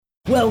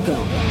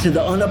Welcome to the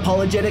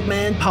Unapologetic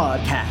Man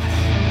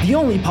Podcast, the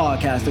only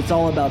podcast that's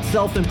all about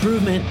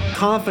self-improvement,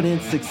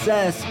 confidence,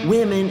 success,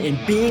 women, and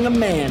being a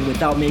man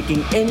without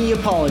making any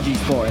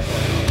apologies for it.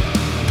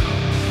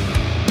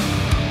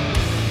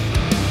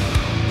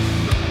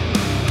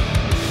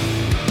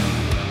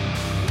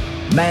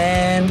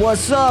 Man,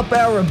 what's up,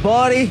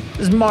 everybody?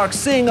 This is Mark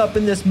Singh up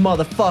in this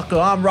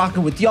motherfucker. I'm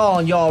rocking with y'all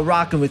and y'all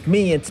rocking with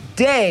me, and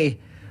today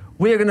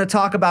we're gonna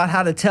talk about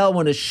how to tell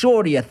when a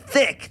shorty, a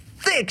thick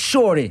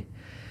shorty,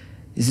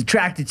 is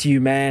attracted to you,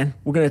 man.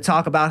 We're gonna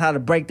talk about how to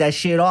break that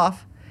shit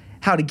off,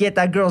 how to get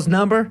that girl's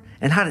number,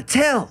 and how to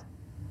tell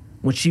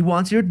when she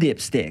wants your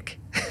dipstick.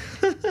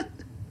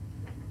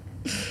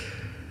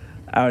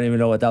 I don't even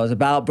know what that was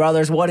about.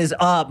 Brothers, what is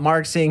up?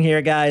 Mark Singh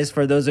here, guys.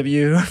 For those of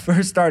you who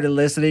first started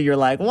listening, you're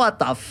like, what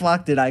the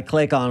fuck did I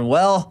click on?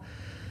 Well,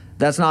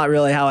 that's not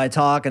really how I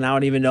talk, and I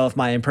don't even know if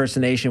my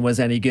impersonation was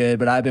any good,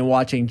 but I've been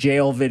watching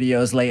jail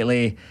videos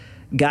lately.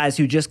 Guys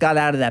who just got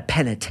out of that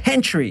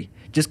penitentiary,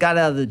 just got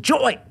out of the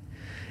joint,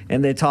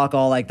 and they talk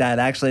all like that.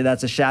 Actually,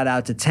 that's a shout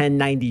out to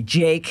 1090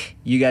 Jake.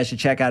 You guys should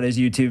check out his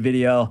YouTube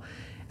video.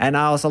 And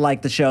I also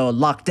like the show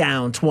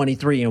Lockdown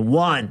 23 and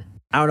 1.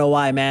 I don't know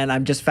why, man.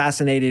 I'm just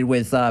fascinated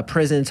with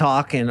prison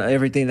talk and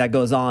everything that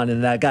goes on.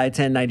 And that guy,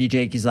 1090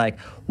 Jake, he's like,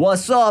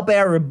 what's up,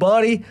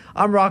 everybody?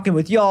 I'm rocking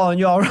with y'all and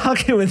y'all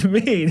rocking with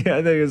me.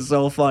 I think it's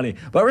so funny.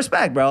 But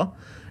respect, bro.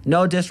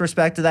 No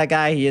disrespect to that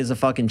guy. He is a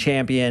fucking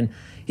champion.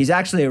 He's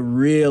actually a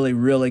really,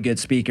 really good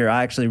speaker.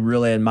 I actually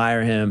really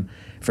admire him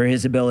for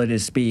his ability to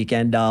speak.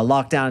 And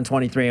Lockdown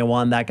 23 and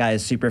 1, that guy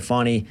is super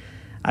funny.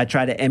 I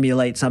try to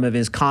emulate some of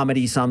his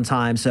comedy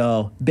sometimes.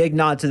 So big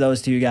nod to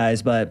those two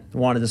guys, but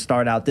wanted to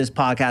start out this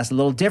podcast a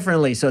little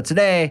differently. So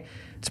today,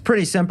 it's a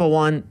pretty simple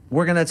one.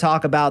 We're going to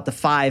talk about the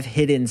 5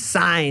 hidden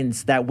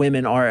signs that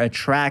women are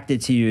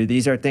attracted to you.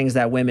 These are things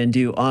that women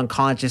do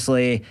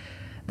unconsciously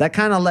that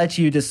kind of lets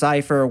you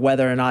decipher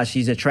whether or not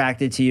she's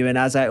attracted to you. And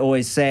as I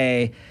always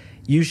say,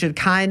 you should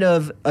kind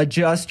of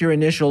adjust your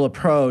initial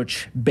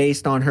approach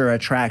based on her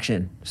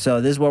attraction. So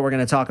this is what we're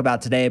going to talk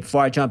about today.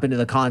 Before I jump into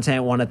the content, I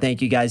want to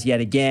thank you guys yet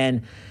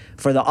again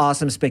for the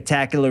awesome,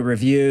 spectacular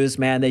reviews.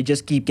 Man, they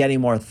just keep getting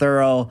more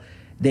thorough.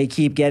 They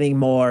keep getting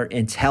more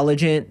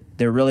intelligent.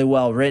 They're really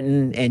well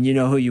written, and you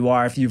know who you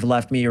are if you've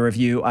left me a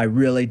review. I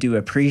really do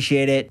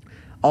appreciate it.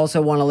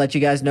 Also want to let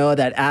you guys know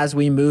that as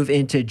we move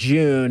into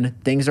June,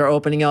 things are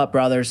opening up,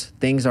 brothers.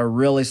 Things are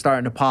really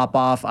starting to pop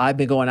off. I've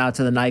been going out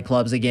to the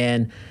nightclubs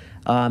again.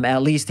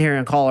 At least here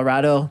in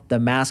Colorado, the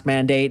mask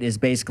mandate is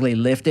basically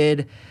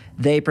lifted.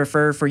 They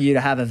prefer for you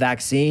to have a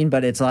vaccine,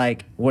 but it's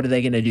like, what are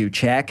they going to do?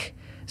 Check?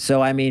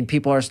 So, I mean,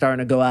 people are starting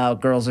to go out.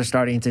 Girls are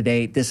starting to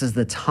date. This is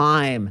the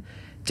time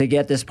to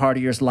get this part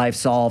of your life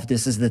solved.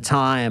 This is the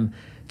time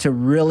to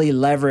really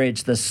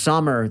leverage the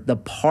summer, the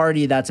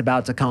party that's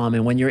about to come.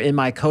 And when you're in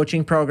my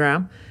coaching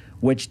program,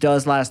 which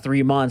does last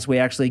 3 months, we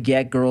actually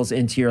get girls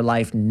into your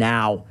life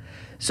now.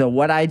 So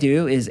what I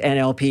do is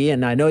NLP,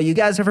 and I know you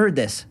guys have heard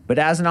this, but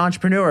as an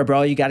entrepreneur,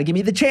 bro, you got to give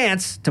me the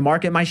chance to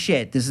market my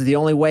shit. This is the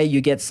only way you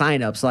get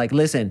signups. Like,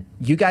 listen,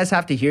 you guys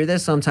have to hear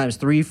this sometimes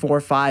 3,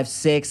 4, 5,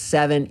 6,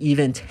 7,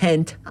 even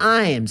 10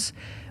 times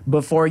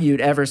before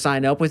you'd ever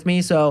sign up with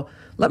me. So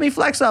let me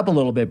flex up a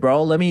little bit,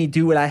 bro. Let me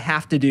do what I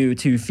have to do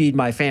to feed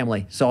my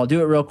family. So I'll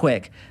do it real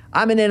quick.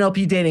 I'm an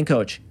NLP dating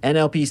coach.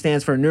 NLP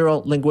stands for Neuro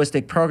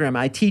Linguistic Program.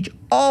 I teach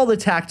all the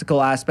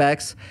tactical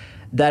aspects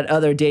that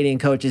other dating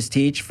coaches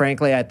teach.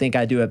 Frankly, I think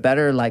I do it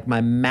better. Like my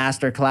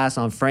master class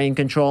on frame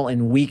control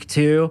in week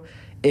 2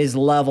 is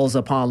levels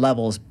upon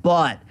levels.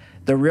 But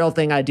the real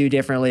thing I do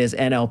differently is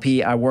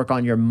NLP. I work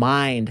on your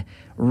mind,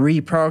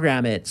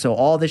 reprogram it. So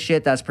all the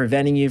shit that's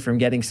preventing you from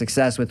getting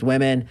success with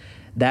women,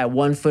 that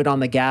 1 foot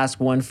on the gas,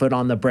 1 foot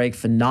on the brake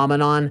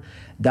phenomenon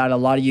that a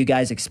lot of you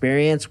guys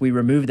experience, we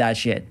remove that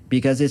shit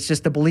because it's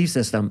just a belief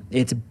system.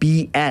 It's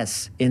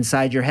BS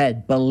inside your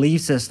head,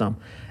 belief system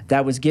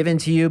that was given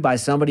to you by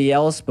somebody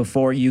else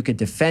before you could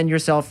defend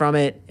yourself from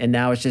it. And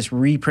now it's just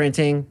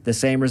reprinting the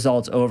same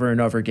results over and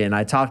over again.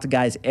 I talk to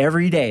guys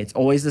every day. It's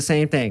always the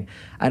same thing.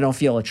 I don't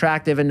feel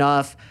attractive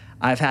enough.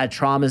 I've had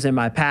traumas in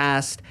my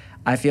past.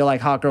 I feel like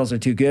hot girls are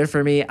too good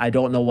for me. I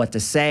don't know what to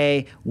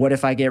say. What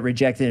if I get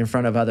rejected in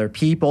front of other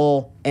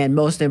people? And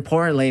most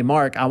importantly,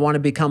 Mark, I want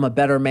to become a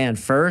better man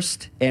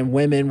first, and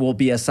women will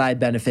be a side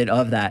benefit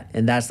of that.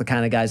 And that's the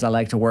kind of guys I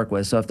like to work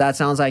with. So if that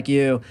sounds like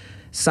you,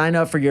 sign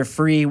up for your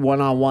free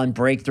one-on-one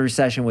breakthrough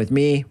session with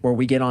me where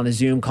we get on a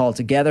Zoom call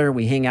together.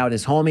 We hang out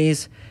as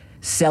homies,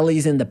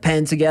 cellies in the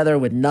pen together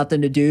with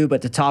nothing to do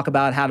but to talk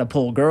about how to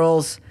pull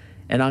girls.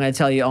 And I'm going to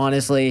tell you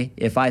honestly,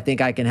 if I think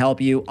I can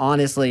help you,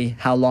 honestly,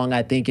 how long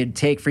I think it'd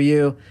take for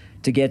you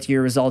to get to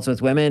your results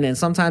with women. And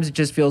sometimes it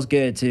just feels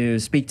good to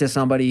speak to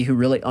somebody who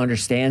really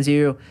understands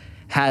you,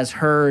 has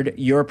heard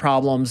your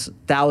problems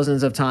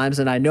thousands of times.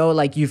 And I know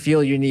like you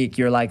feel unique.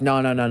 You're like,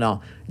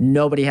 no.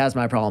 Nobody has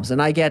my problems.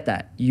 And I get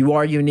that. You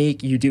are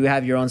unique. You do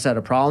have your own set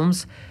of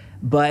problems.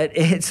 But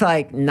it's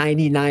like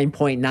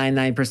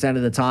 99.99%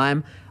 of the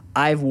time,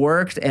 I've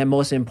worked and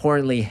most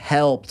importantly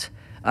helped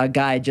a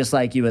guy just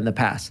like you in the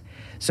past.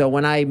 So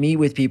when I meet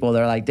with people,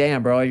 they're like,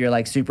 damn, bro, you're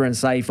like super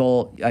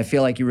insightful. I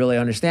feel like you really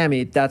understand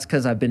me. That's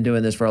because I've been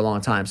doing this for a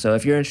long time. So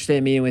if you're interested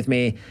in meeting with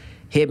me,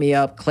 hit me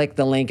up, click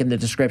the link in the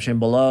description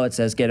below. It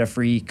says get a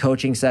free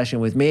coaching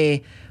session with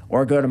me,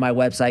 or go to my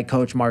website,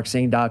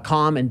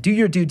 coachmarksing.com, and do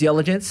your due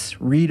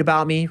diligence. Read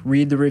about me,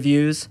 read the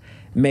reviews,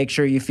 make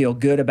sure you feel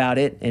good about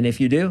it. And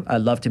if you do,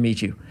 I'd love to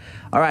meet you.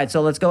 All right,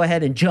 so let's go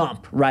ahead and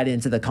jump right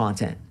into the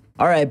content.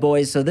 All right,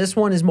 boys, so this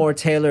one is more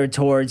tailored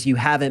towards you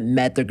haven't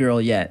met the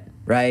girl yet,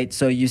 right?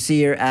 So you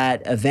see her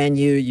at a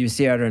venue, you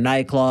see her at a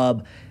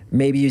nightclub,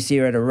 maybe you see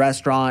her at a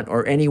restaurant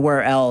or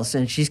anywhere else,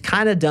 and she's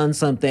kind of done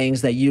some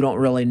things that you don't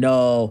really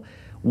know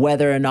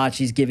whether or not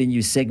she's giving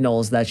you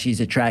signals that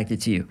she's attracted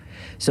to you.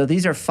 So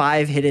these are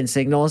 5 hidden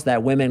signals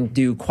that women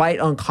do quite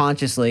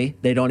unconsciously.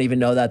 They don't even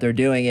know that they're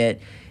doing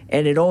it.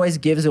 And it always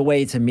gives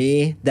away to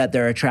me that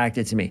they're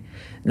attracted to me.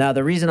 Now,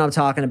 the reason I'm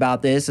talking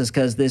about this is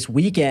because this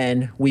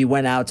weekend we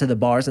went out to the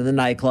bars and the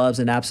nightclubs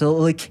and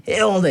absolutely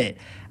killed it.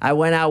 I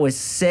went out with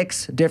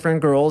 6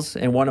 different girls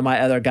and one of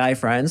my other guy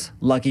friends,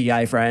 lucky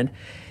guy friend.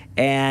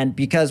 And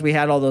because we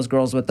had all those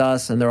girls with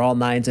us and they're all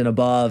 9s and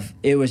above,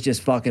 it was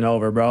just fucking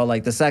over, bro.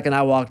 Like the second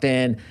I walked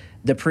in,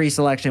 the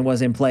pre-selection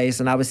was in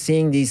place and I was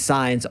seeing these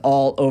signs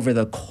all over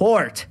the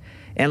court.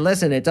 And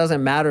listen, it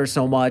doesn't matter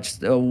so much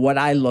what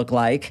I look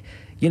like.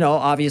 You know,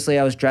 obviously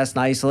I was dressed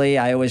nicely.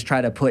 I always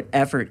try to put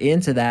effort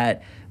into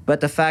that.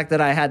 But the fact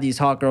that I had these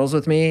hot girls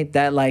with me,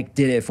 that like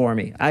did it for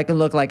me. I can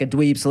look like a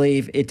dweeb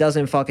sleeve. It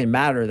doesn't fucking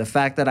matter. The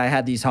fact that I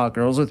had these hot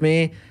girls with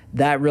me,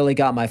 that really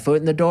got my foot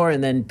in the door.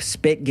 And then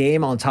spit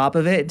game on top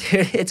of it,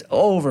 dude, it's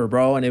over,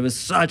 bro. And it was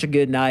such a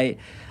good night.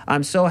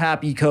 I'm so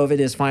happy COVID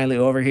is finally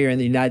over here in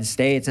the United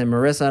States. And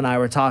Marissa and I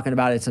were talking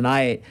about it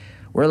tonight.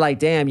 We're like,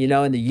 damn, you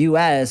know, in the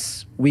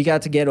US, we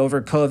got to get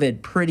over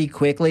COVID pretty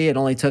quickly. It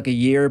only took a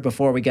year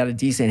before we got a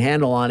decent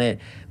handle on it.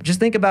 But just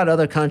think about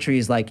other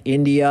countries like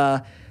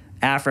India,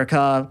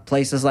 Africa,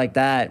 places like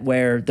that,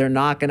 where they're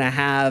not going to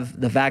have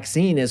the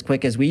vaccine as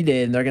quick as we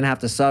did, and they're going to have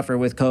to suffer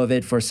with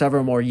COVID for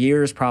several more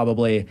years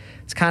probably.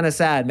 It's kind of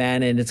sad,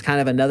 man, and it's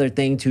kind of another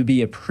thing to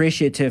be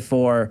appreciative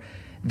for,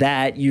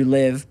 that you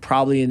live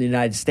probably in the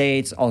United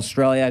States,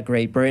 Australia,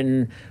 Great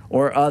Britain,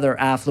 or other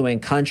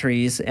affluent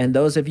countries. And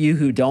those of you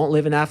who don't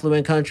live in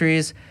affluent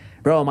countries,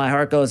 bro, my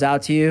heart goes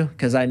out to you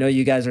because I know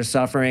you guys are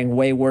suffering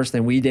way worse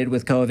than we did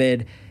with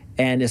COVID.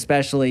 And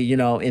especially, you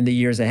know, in the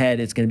years ahead,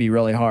 it's going to be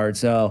really hard.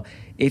 So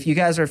if you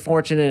guys are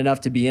fortunate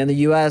enough to be in the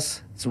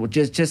U.S.,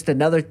 it's just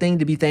another thing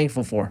to be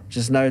thankful for.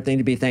 Just another thing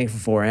to be thankful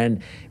for.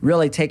 And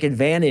really take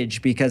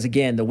advantage because,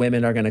 again, the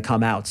women are going to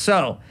come out.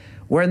 So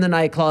we're in the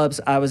nightclubs.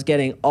 I was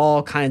getting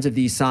all kinds of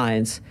these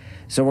signs.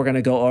 So we're going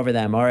to go over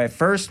them. All right.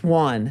 First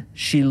one,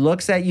 she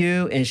looks at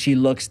you and she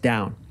looks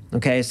down.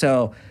 Okay.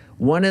 So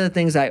one of the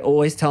things I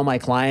always tell my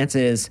clients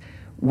is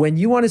when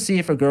you want to see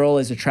if a girl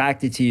is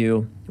attracted to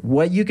you,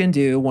 what you can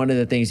do, one of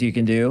the things you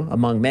can do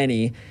among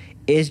many,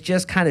 is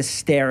just kind of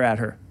stare at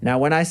her. Now,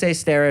 when I say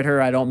stare at her,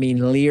 I don't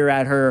mean leer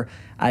at her.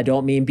 I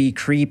don't mean be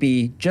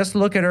creepy. Just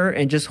look at her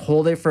and just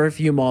hold it for a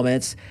few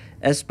moments,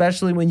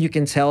 especially when you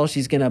can tell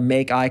she's going to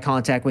make eye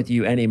contact with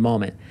you any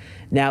moment.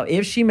 Now,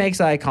 if she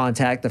makes eye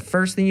contact, the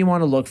first thing you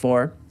want to look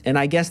for, and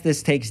I guess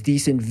this takes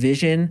decent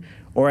vision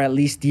or at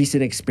least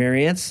decent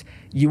experience,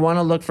 you want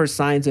to look for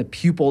signs of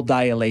pupil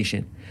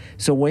dilation.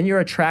 So when you're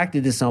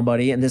attracted to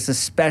somebody, and this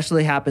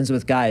especially happens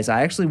with guys,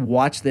 I actually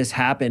watch this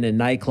happen in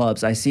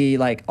nightclubs. I see,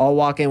 like, I'll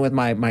walk in with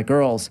my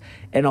girls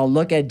and I'll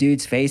look at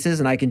dudes' faces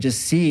and I can just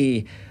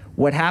see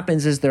what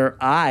happens is their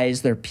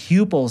eyes, their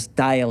pupils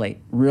dilate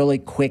really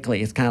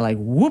quickly. It's kind of like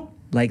whoop,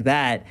 like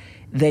that.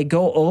 They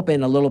go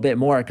open a little bit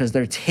more because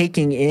they're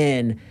taking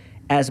in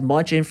as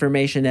much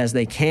information as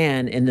they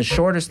can in the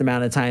shortest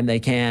amount of time they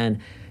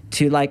can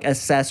to like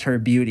assess her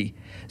beauty.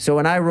 So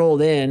when I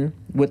rolled in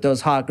with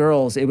those hot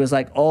girls, it was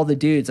like all the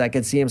dudes, I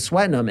could see them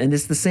sweating them. And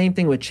it's the same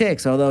thing with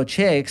chicks, although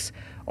chicks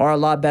are a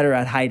lot better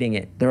at hiding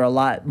it. They're a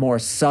lot more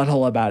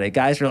subtle about it.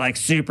 Guys are like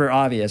super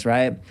obvious,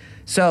 right?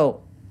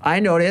 So I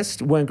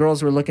noticed when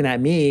girls were looking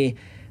at me,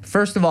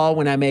 first of all,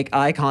 when I make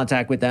eye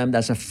contact with them,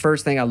 that's the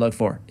first thing I look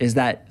for, is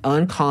that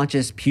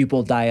unconscious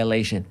pupil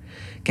dilation.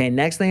 Okay,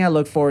 next thing I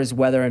look for is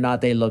whether or not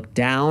they look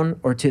down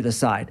or to the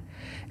side.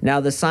 Now,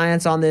 the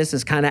science on this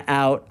is kind of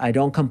out. I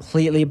don't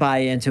completely buy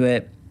into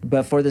it,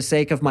 but for the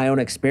sake of my own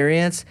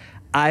experience,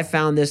 I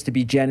found this to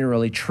be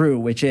generally true,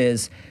 which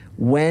is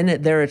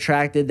when they're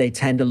attracted, they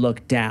tend to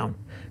look down,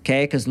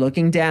 okay? Because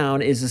looking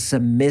down is a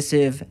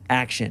submissive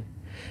action.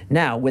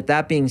 Now, with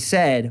that being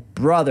said,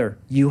 brother,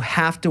 you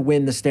have to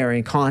win the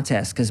staring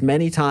contest because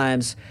many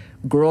times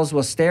girls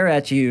will stare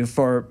at you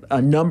for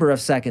a number of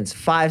seconds,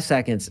 5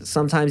 seconds,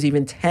 sometimes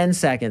even 10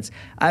 seconds.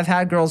 I've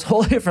had girls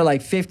hold it for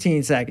like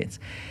 15 seconds.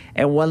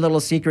 And one little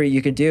secret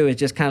you could do is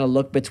just kind of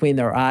look between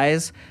their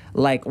eyes,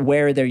 like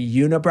where their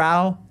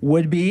unibrow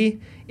would be.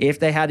 If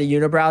they had a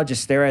unibrow,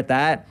 just stare at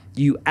that.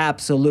 You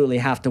absolutely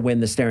have to win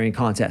the staring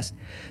contest.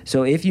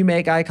 So if you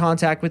make eye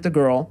contact with the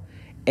girl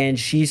and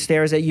she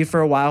stares at you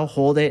for a while,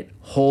 hold it,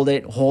 hold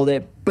it, hold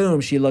it,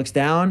 boom, she looks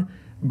down.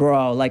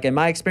 Bro, like in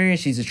my experience,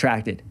 she's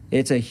attracted.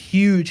 It's a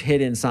huge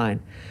hidden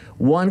sign.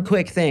 One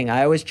quick thing,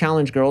 I always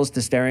challenge girls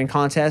to staring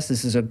contests.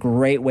 This is a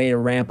great way to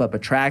ramp up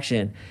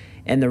attraction.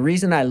 And the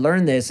reason I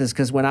learned this is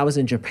because when I was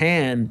in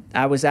Japan,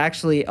 I was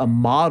actually a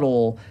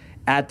model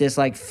at this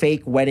like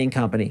fake wedding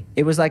company.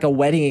 It was like a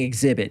wedding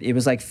exhibit. It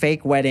was like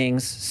fake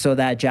weddings so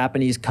that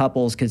Japanese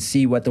couples could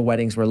see what the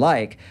weddings were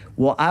like.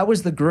 Well, I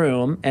was the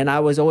groom and I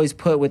was always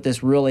put with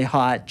this really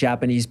hot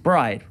Japanese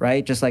bride,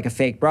 right? Just like a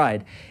fake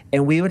bride.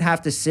 And we would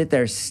have to sit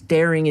there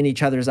staring in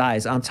each other's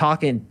eyes. I'm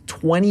talking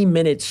 20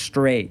 minutes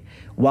straight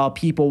while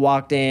people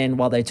walked in,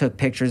 while they took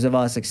pictures of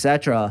us,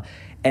 etc.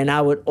 And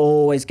I would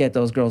always get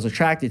those girls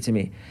attracted to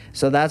me.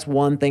 So that's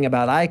one thing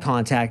about eye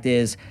contact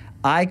is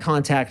eye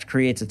contact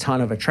creates a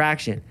ton of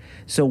attraction.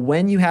 So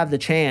when you have the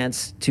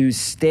chance to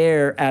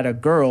stare at a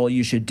girl,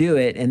 you should do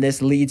it. And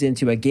this leads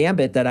into a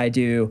gambit that I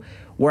do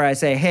where I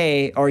say,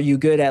 hey, are you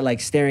good at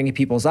like staring at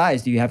people's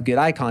eyes? Do you have good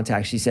eye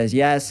contact? She says,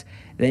 yes.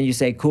 Then you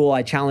say, cool,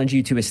 I challenge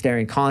you to a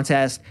staring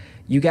contest.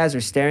 You guys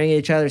are staring at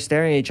each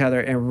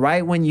other. And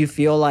right when you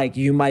feel like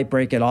you might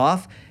break it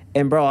off,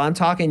 and bro, I'm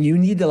talking, you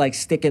need to like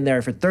stick in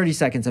there for 30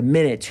 seconds, a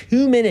minute,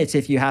 2 minutes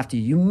if you have to.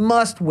 You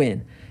must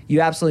win. You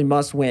absolutely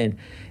must win.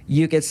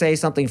 You could say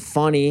something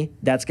funny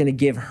that's going to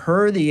give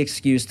her the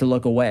excuse to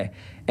look away.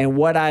 And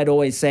what I'd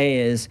always say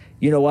is,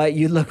 you know what?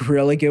 You look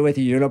really good with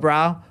your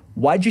unibrow.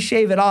 Why'd you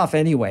shave it off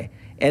anyway?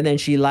 And then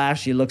she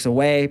laughs, she looks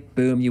away,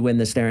 boom, you win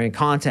the staring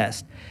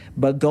contest.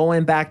 But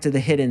going back to the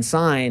hidden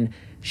sign,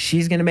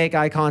 she's going to make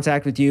eye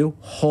contact with you.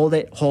 Hold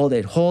it, hold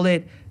it, hold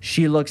it.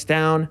 She looks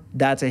down.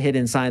 That's a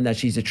hidden sign that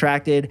she's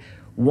attracted.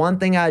 One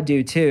thing I'd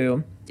do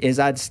too is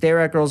I'd stare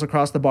at girls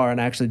across the bar, and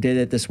I actually did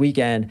it this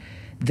weekend.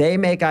 They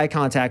make eye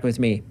contact with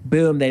me.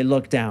 Boom, they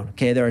look down.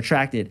 Okay, they're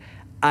attracted.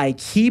 I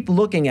keep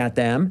looking at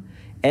them,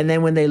 and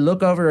then when they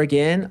look over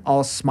again,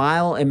 I'll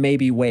smile and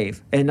maybe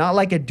wave. And not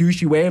like a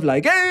douchey wave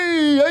like,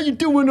 hey, how you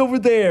doing over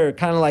there?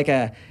 Kind of like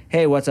a,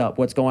 hey, what's up?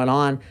 What's going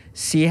on?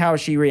 See how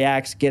she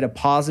reacts, get a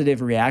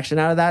positive reaction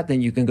out of that,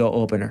 then you can go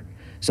open her.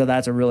 So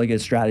that's a really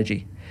good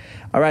strategy.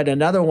 All right,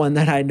 another one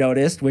that I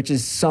noticed, which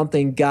is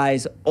something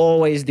guys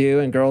always do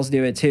and girls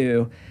do it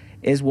too,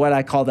 is what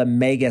I call the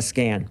mega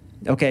scan.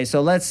 Okay,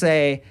 so let's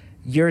say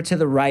you're to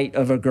the right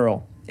of a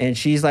girl and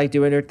she's like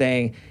doing her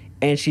thing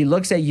and she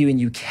looks at you and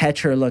you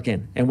catch her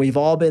looking. And we've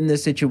all been in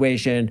this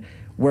situation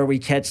where we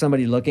catch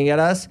somebody looking at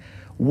us.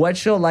 What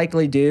she'll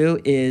likely do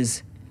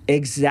is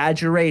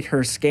exaggerate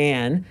her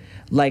scan,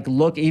 like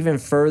look even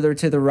further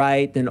to the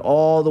right, then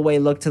all the way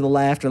look to the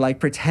left, or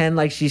like pretend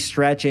like she's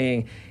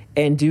stretching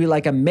and do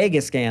like a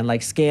mega scan,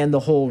 like scan the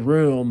whole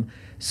room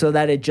so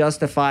that it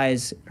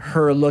justifies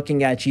her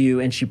looking at you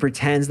and she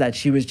pretends that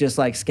she was just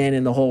like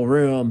scanning the whole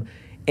room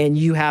and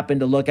you happen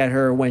to look at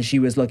her when she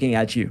was looking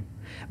at you.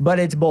 But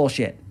it's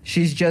bullshit.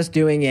 She's just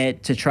doing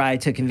it to try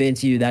to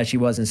convince you that she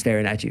wasn't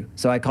staring at you.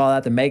 So I call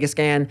that the mega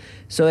scan.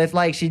 So if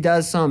like she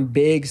does some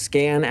big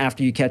scan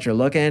after you catch her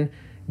looking,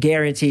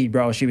 guaranteed,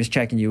 bro, she was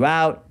checking you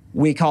out.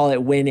 We call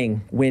it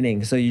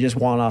winning. So you just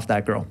want off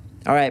that girl.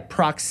 All right,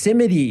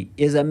 proximity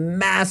is a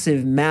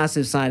massive,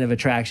 massive sign of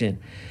attraction.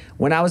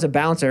 When I was a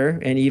bouncer,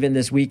 and even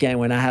this weekend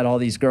when I had all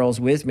these girls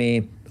with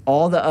me,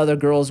 all the other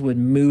girls would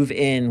move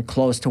in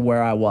close to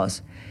where I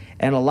was.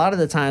 And a lot of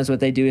the times what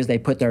they do is they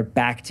put their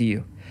back to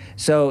you.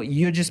 So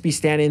you'd just be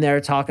standing there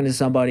talking to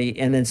somebody,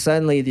 and then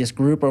suddenly this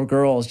group of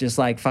girls just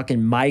like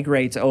fucking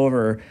migrates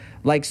over,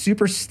 like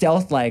super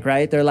stealth-like,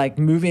 right? They're like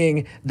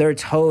moving their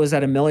toes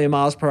at 1,000,000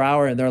 miles per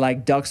hour, and they're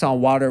like ducks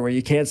on water where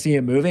you can't see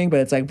them moving, but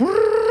it's like,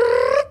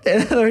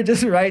 and they're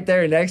just right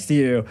there next to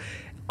you.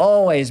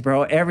 Always,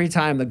 bro, every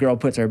time the girl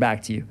puts her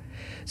back to you.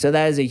 So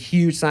that is a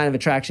huge sign of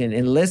attraction.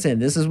 And listen,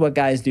 this is what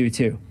guys do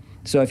too.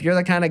 So if you're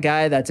the kind of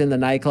guy that's in the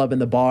nightclub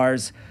and the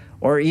bars,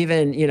 or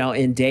even, you know,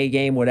 in day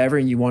game, whatever,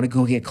 and you want to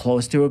go get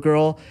close to a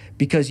girl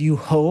because you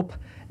hope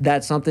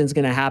that something's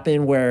going to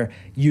happen where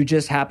you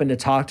just happen to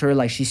talk to her,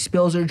 like she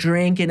spills her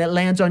drink and it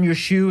lands on your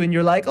shoe and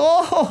you're like,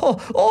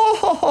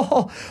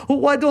 oh,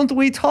 why don't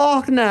we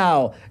talk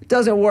now? It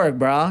doesn't work,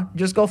 bro.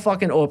 Just go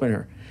fucking open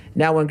her.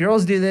 Now, when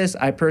girls do this,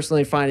 I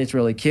personally find it's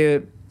really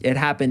cute. It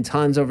happened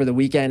tons over the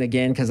weekend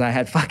again because I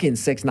had fucking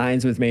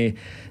 6'9s with me.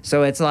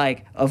 So it's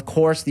like, of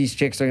course, these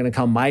chicks are going to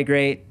come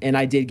migrate. And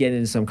I did get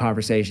into some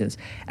conversations.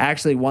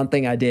 Actually, one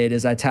thing I did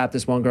is I tapped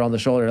this one girl on the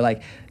shoulder.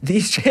 Like,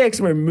 these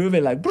chicks were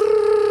moving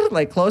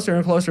like closer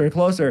and closer and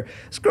closer.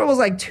 This girl was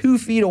like 2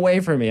 feet away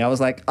from me. I was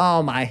like,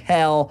 oh my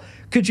hell,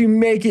 could you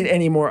make it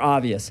any more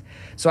obvious?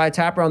 So I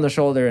tapped her on the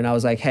shoulder and I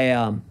was like, hey,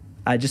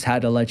 I just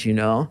had to let you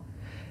know,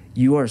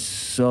 you are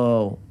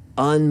so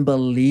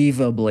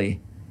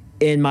unbelievably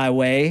in my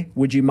way.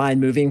 Would you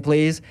mind moving,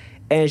 please?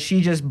 And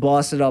she just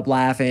busted up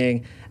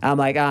laughing. I'm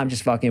like, I'm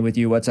just fucking with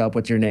you. What's up?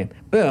 What's your name?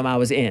 Boom, I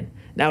was in.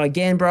 Now,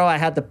 again, bro, I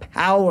had the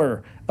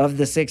power of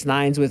the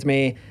 6'9s with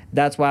me.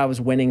 That's why I was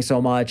winning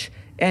so much.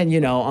 And,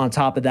 you know, on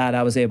top of that,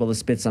 I was able to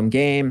spit some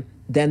game.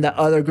 Then the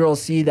other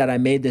girls see that I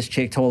made this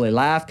chick totally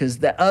laugh because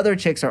the other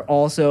chicks are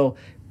also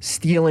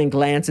stealing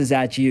glances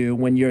at you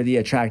when you're the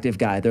attractive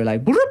guy. They're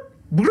like, bloop,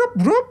 bloop,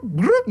 bloop,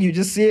 bloop. You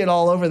just see it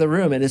all over the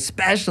room. And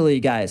especially,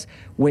 guys,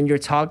 when you're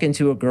talking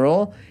to a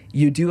girl,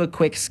 you do a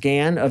quick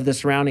scan of the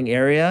surrounding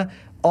area.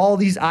 all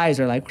these eyes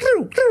are like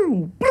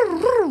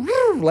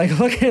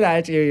looking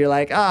at you. You're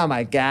like, oh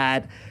my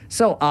God,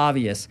 so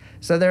obvious.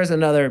 So there's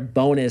another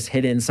bonus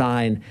hidden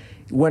sign.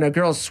 When a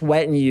girl's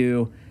sweating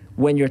you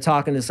when you're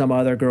talking to some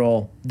other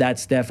girl,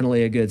 that's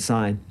definitely a good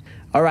sign.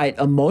 All right,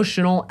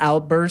 emotional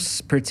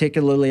outbursts,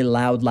 particularly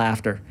loud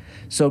laughter.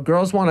 So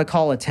girls want to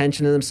call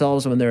attention to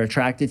themselves when they're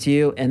attracted to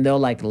you, and they'll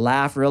like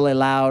laugh really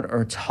loud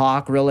or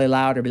talk really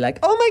loud or be like,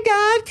 oh my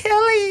God,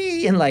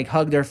 Kelly, and like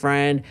hug their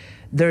friend.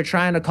 They're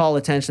trying to call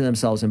attention to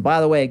themselves. And by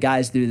the way,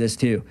 guys do this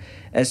too,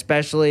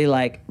 especially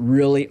like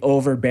really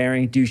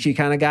overbearing, douchey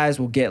kind of guys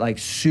will get like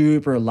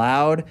super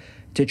loud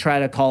to try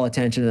to call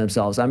attention to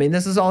themselves. I mean,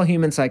 this is all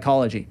human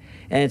psychology.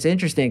 And it's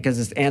interesting because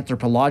it's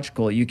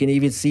anthropological. You can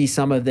even see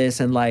some of this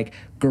in like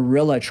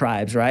gorilla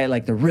tribes, right?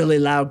 Like the really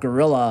loud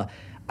gorilla.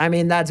 I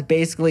mean, that's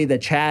basically the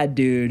Chad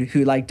dude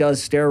who like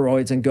does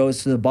steroids and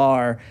goes to the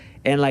bar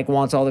and like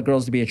wants all the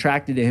girls to be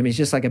attracted to him. He's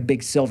just like a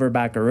big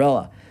silverback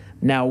gorilla.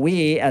 Now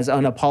we, as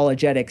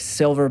unapologetic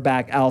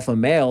silverback alpha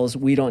males,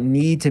 we don't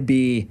need to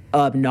be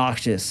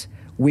obnoxious.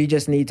 We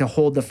just need to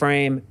hold the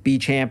frame, be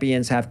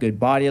champions, have good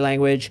body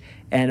language.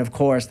 And of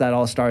course, that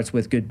all starts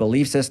with good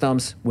belief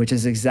systems, which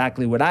is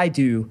exactly what I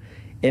do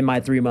in my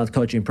 3-month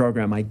coaching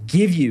program. I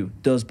give you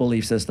those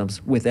belief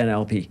systems with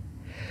NLP.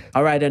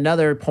 All right,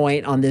 another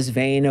point on this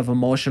vein of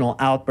emotional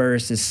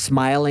outbursts is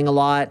smiling a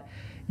lot,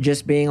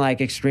 just being like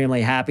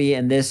extremely happy.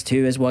 And this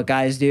too is what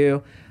guys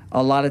do.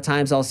 A lot of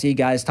times I'll see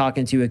guys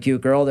talking to a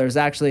cute girl. There's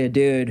actually a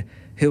dude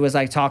who was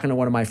like talking to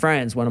one of my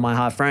friends, one of my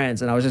hot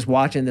friends, and I was just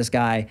watching this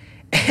guy,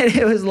 and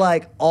it was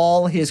like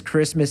all his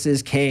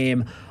Christmases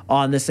came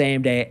on the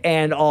same day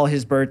and all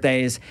his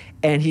birthdays,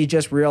 and he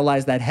just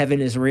realized that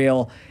heaven is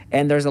real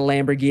and there's a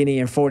Lamborghini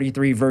and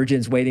 43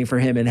 virgins waiting for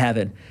him in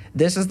heaven.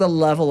 This is the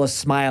level of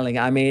smiling.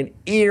 I mean,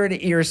 ear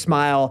to ear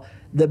smile,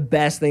 the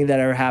best thing that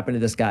ever happened to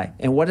this guy.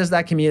 And what does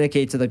that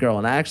communicate to the girl?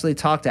 And I actually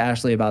talked to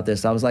Ashley about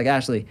this. I was like,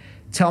 Ashley,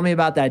 tell me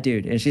about that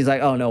dude. And she's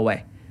like, oh, no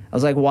way. I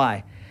was like,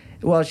 why?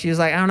 Well, she was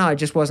like, I don't know, I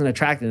just wasn't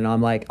attracted. And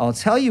I'm like, I'll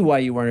tell you why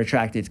you weren't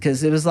attracted.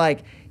 Because it was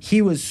like,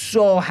 he was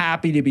so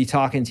happy to be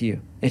talking to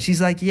you. And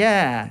she's like,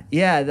 yeah,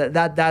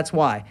 that's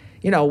why.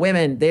 You know,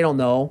 women, they don't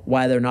know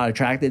why they're not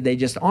attracted. They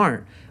just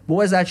aren't. But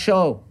what does that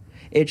show?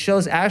 It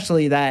shows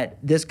Ashley that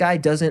this guy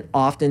doesn't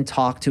often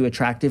talk to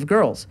attractive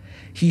girls.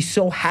 He's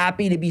so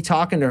happy to be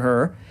talking to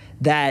her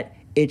that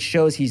it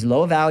shows he's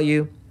low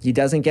value. He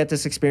doesn't get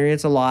this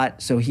experience a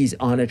lot, so he's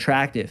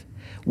unattractive.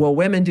 Well,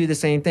 women do the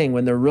same thing.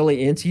 When they're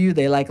really into you,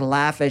 they like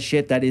laugh at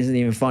shit that isn't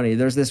even funny.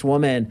 There's this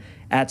woman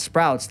at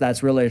Sprouts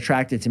that's really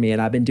attracted to me,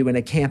 and I've been doing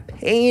a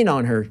campaign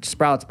on her.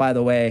 Sprouts, by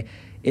the way,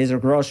 is a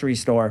grocery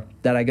store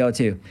that I go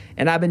to.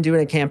 And I've been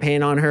doing a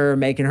campaign on her,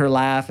 making her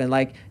laugh and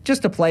like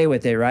just to play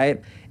with it,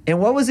 right? And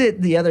what was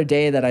it the other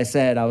day that I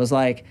said? I was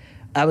like,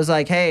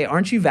 hey,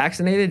 aren't you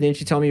vaccinated? Didn't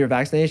you tell me you're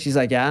vaccinated? She's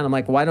like, yeah. And I'm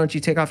like, why don't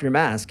you take off your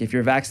mask? If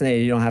you're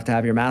vaccinated, you don't have to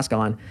have your mask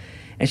on.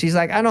 And she's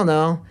like, I don't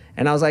know.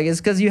 And I was like, it's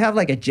because you have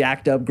like a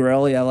jacked up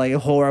grill. You have like a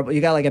horrible,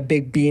 you got like a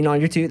big bean on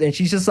your tooth. And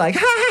she's just like,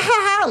 ha ha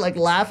ha ha, like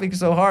laughing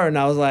so hard. And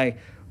I was like,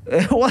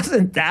 it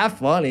wasn't that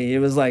funny. It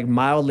was like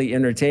mildly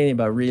entertaining,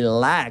 but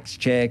relax,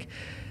 chick.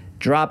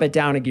 Drop it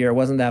down a gear. It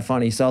wasn't that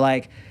funny. So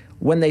like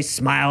when they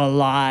smile a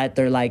lot,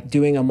 they're like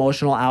doing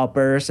emotional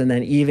outbursts. And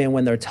then even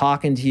when they're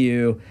talking to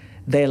you,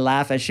 they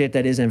laugh at shit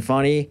that isn't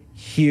funny.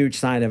 Huge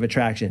sign of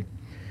attraction.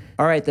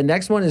 All right, the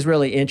next one is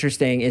really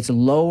interesting. It's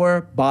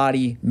lower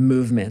body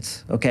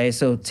movements, okay?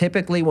 So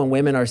typically when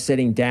women are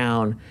sitting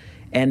down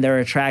and they're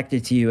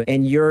attracted to you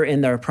and you're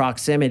in their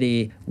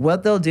proximity,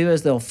 what they'll do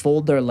is they'll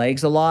fold their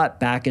legs a lot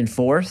back and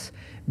forth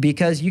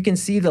because you can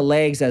see the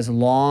legs as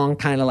long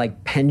kind of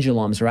like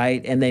pendulums,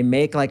 right? And they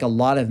make like a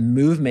lot of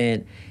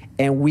movement,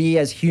 and we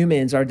as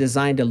humans are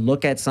designed to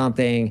look at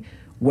something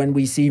when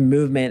we see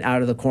movement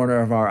out of the corner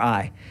of our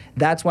eye.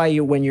 That's why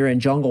when you're in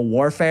jungle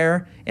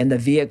warfare and the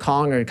Viet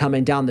Cong are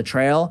coming down the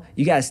trail,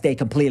 you gotta stay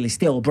completely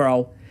still,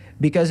 bro.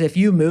 Because if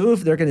you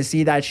move, they're gonna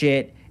see that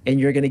shit and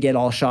you're gonna get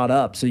all shot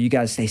up. So you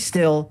gotta stay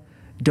still,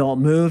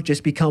 don't move,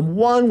 just become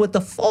one with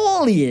the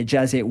foliage,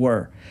 as it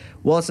were.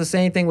 Well, it's the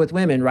same thing with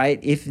women, right?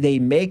 If they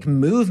make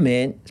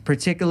movement,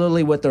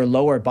 particularly with their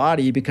lower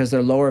body, because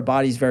their lower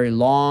body is very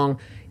long,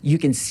 you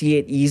can see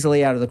it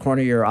easily out of the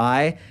corner of your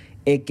eye,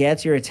 it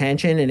gets your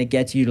attention and it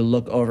gets you to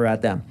look over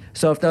at them.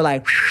 So if they're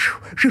like,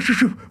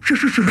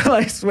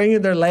 like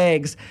swinging their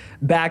legs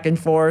back and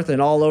forth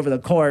and all over the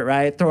court,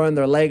 right? Throwing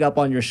their leg up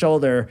on your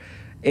shoulder,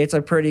 it's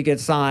a pretty good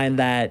sign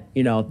that,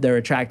 you know, they're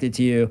attracted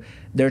to you.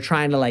 They're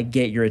trying to like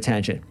get your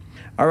attention.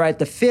 All right,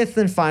 the fifth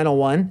and final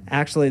one,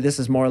 actually this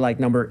is more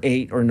like number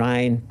 8 or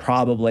 9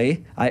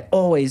 probably. I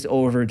always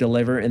over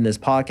deliver in this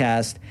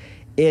podcast,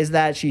 is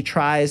that she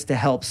tries to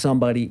help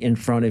somebody in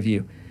front of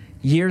you.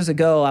 Years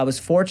ago, I was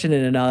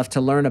fortunate enough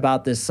to learn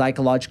about this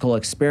psychological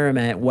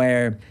experiment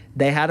where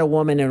they had a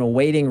woman in a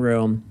waiting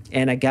room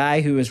and a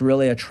guy who was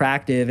really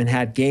attractive and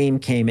had game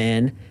came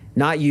in,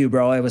 not you,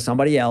 bro, it was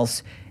somebody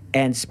else,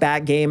 and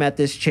spat game at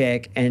this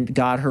chick and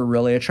got her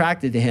really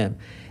attracted to him.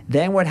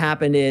 Then what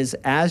happened is,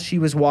 as she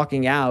was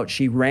walking out,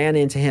 she ran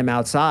into him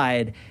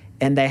outside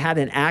and they had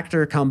an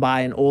actor come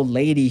by, an old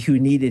lady who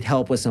needed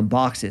help with some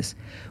boxes.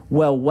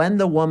 Well, when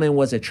the woman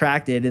was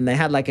attracted, and they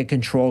had like a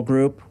control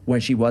group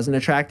when she wasn't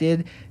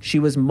attracted, she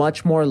was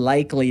much more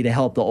likely to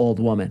help the old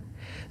woman.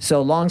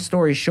 So long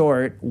story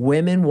short,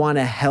 women want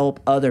to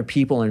help other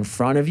people in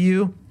front of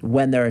you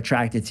when they're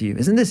attracted to you.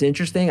 Isn't this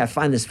interesting? I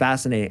find this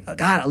fascinating.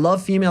 God, I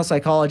love female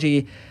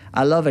psychology.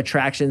 I love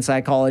attraction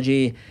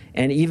psychology,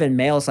 and even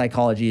male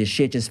psychology. This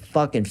shit just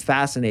fucking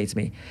fascinates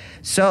me.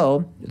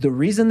 So the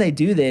reason they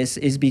do this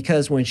is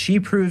because when she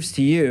proves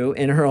to you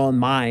in her own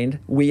mind,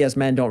 we as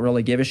men don't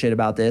really give a shit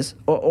about this,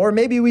 or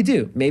maybe we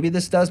do. Maybe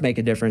this does make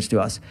a difference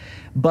to us.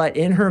 But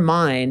in her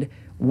mind,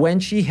 when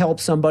she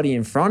helps somebody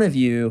in front of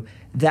you,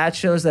 that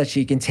shows that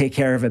she can take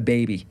care of a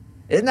baby.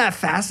 Isn't that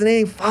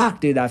fascinating?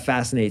 Fuck, dude, that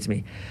fascinates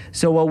me.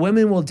 So what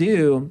women will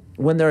do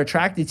when they're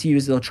attracted to you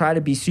is they'll try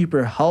to be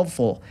super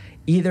helpful,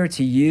 either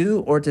to you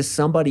or to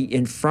somebody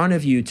in front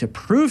of you, to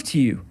prove to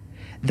you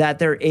that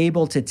they're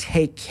able to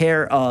take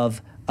care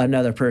of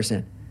another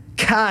person.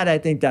 God, I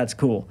think that's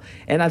cool.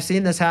 And I've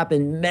seen this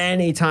happen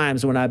many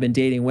times when I've been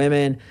dating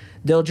women.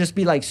 They'll just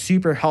be like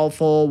super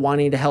helpful,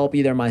 wanting to help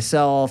either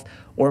myself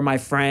or my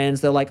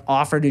friends. They'll like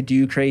offer to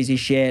do crazy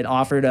shit,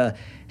 offer to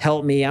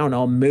help me, I don't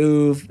know,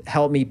 move,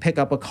 help me pick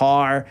up a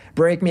car,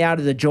 break me out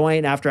of the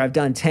joint after I've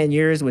done 10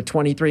 years with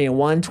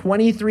 23andMe,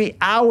 23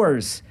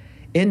 hours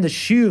in the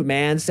shoe,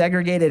 man,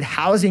 segregated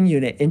housing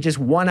unit in just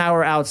 1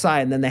 hour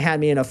outside. And then they had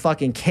me in a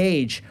fucking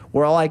cage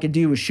where all I could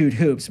do was shoot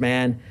hoops,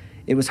 man.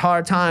 It was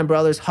hard time,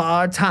 brothers,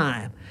 hard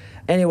time.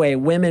 Anyway,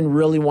 women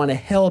really want to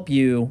help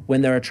you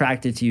when they're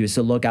attracted to you,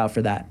 so look out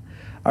for that.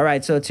 All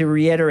right, so to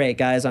reiterate,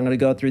 guys, I'm going to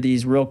go through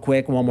these real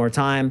quick one more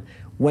time.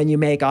 When you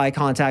make eye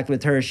contact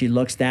with her, she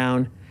looks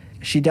down.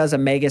 She does a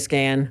mega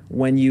scan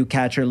when you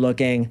catch her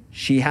looking.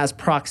 She has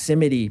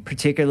proximity,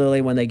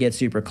 particularly when they get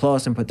super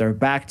close and put their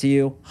back to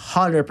you.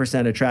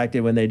 100%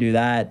 attracted when they do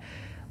that.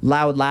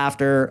 Loud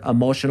laughter,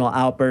 emotional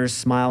outbursts,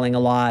 smiling a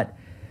lot.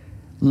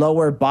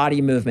 Lower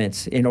body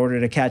movements in order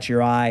to catch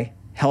your eye,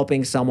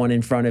 helping someone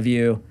in front of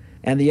you.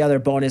 And the other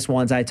bonus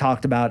ones I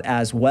talked about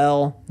as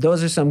well.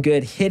 Those are some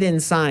good hidden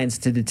signs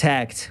to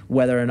detect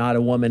whether or not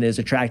a woman is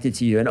attracted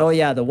to you. And oh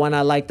yeah, the one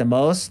I like the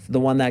most, the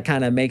one that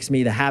kind of makes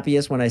me the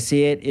happiest when I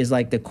see it, is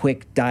like the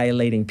quick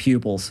dilating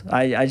pupils.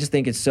 I just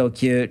think it's so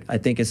cute. I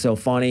think it's so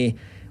funny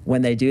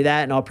when they do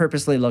that, and I'll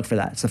purposely look for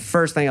that. It's the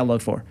first thing I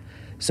look for.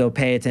 So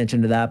pay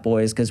attention to that,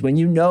 boys, because when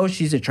you know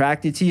she's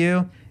attracted to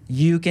you,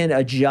 you can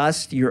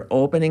adjust your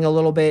opening a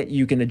little bit.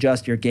 You can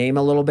adjust your game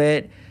a little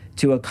bit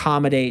to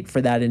accommodate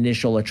for that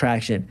initial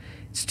attraction.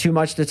 It's too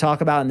much to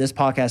talk about in this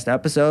podcast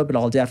episode, but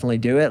I'll definitely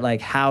do it. Like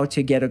how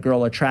to get a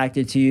girl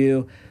attracted to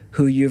you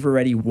who you've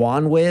already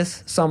won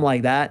with, something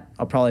like that.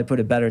 I'll probably put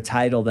a better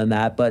title than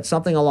that, but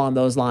something along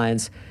those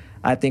lines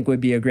I think would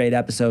be a great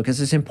episode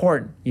because it's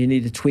important. You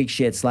need to tweak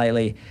shit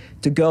slightly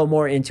to go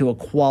more into a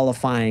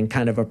qualifying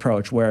kind of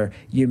approach where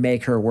you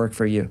make her work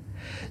for you.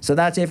 So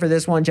that's it for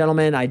this one,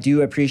 gentlemen. I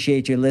do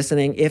appreciate you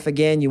listening. If,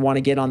 again, you want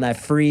to get on that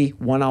free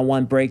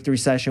one-on-one breakthrough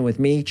session with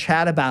me,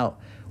 chat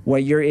about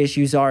what your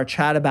issues are,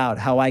 chat about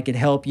how I could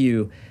help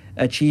you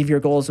achieve your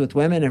goals with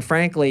women, and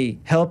frankly,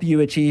 help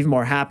you achieve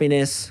more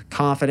happiness,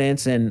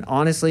 confidence, and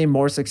honestly,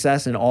 more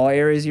success in all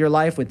areas of your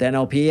life with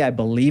NLP. I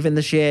believe in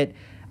the shit.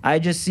 I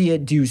just see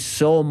it do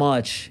so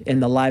much in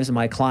the lives of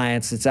my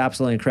clients. It's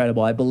absolutely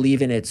incredible. I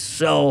believe in it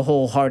so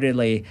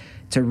wholeheartedly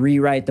to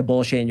rewrite the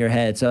bullshit in your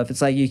head. So if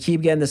it's like you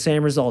keep getting the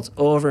same results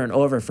over and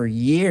over for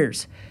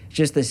years,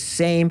 just the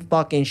same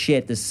fucking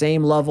shit, the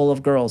same level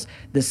of girls,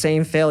 the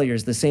same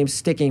failures, the same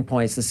sticking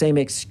points, the same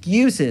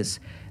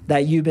excuses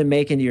that you've been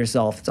making to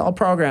yourself. It's all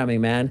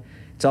programming, man.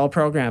 It's all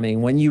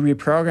programming. When you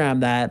reprogram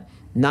that,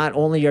 not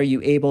only are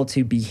you able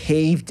to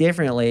behave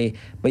differently,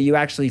 but you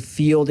actually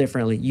feel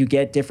differently. You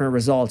get different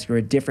results. You're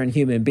a different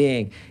human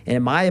being. And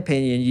in my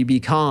opinion, you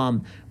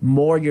become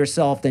more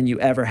yourself than you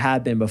ever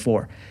have been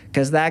before.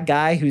 Because that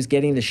guy who's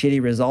getting the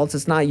shitty results,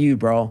 it's not you,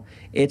 bro.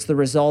 It's the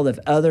result of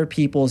other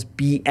people's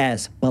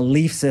BS,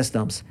 belief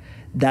systems,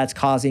 that's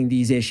causing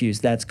these issues,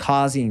 that's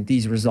causing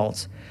these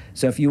results.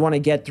 So if you want to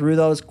get through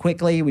those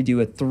quickly, we do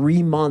a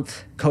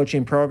 3-month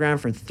coaching program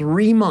for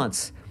 3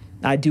 months.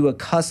 I do a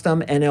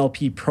custom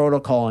NLP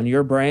protocol on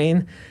your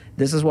brain.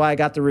 This is why I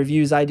got the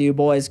reviews I do,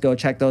 boys. Go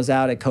check those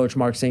out at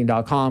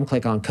coachmarksing.com.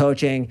 Click on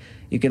coaching.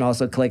 You can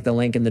also click the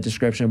link in the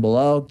description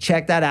below.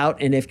 Check that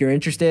out. And if you're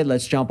interested,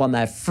 let's jump on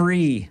that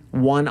free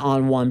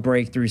one-on-one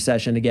breakthrough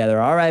session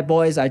together. All right,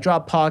 boys, I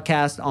drop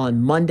podcasts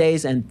on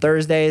Mondays and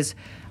Thursdays.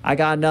 I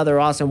got another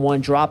awesome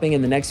one dropping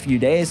in the next few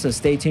days, so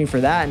stay tuned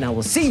for that, and I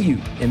will see you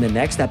in the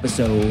next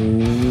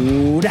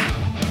episode.